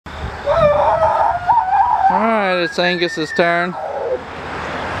Alright, it's Angus's turn.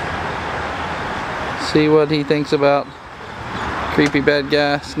 See what he thinks about creepy bad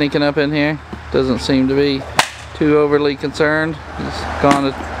guy sneaking up in here. Doesn't seem to be too overly concerned. He's gone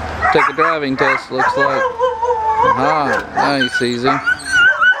to take a driving test, looks like. Aha, now he sees him.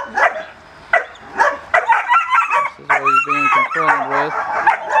 This is what he's being confronted with.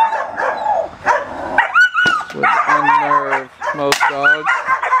 This would unnerve most dogs.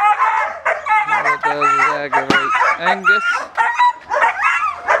 All it does is aggravate Angus.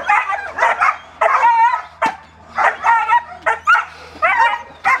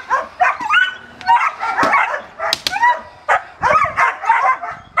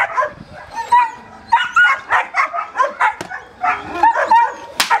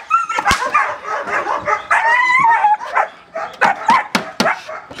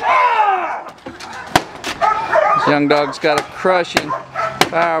 This young dog's got a crushing,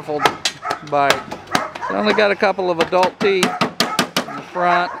 powerful bite. It's only got a couple of adult teeth in the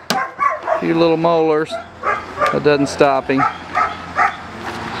front, a few little molars. That doesn't stop him.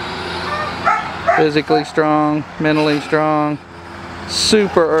 Physically strong, mentally strong,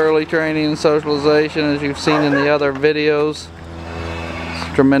 super early training and socialization, as you've seen in the other videos.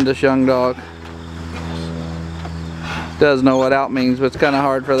 It's a tremendous young dog. Does know what out means, but it's kind of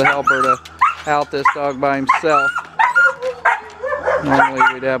hard for the helper to out this dog by himself. Normally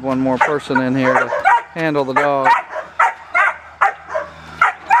we'd have one more person in here to handle the dog.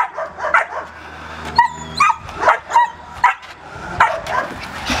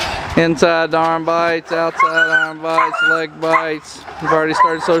 Inside arm bites, outside arm bites, leg bites. We've already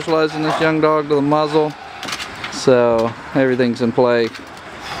started socializing this young dog to the muzzle, so everything's in play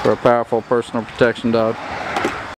for a powerful personal protection dog.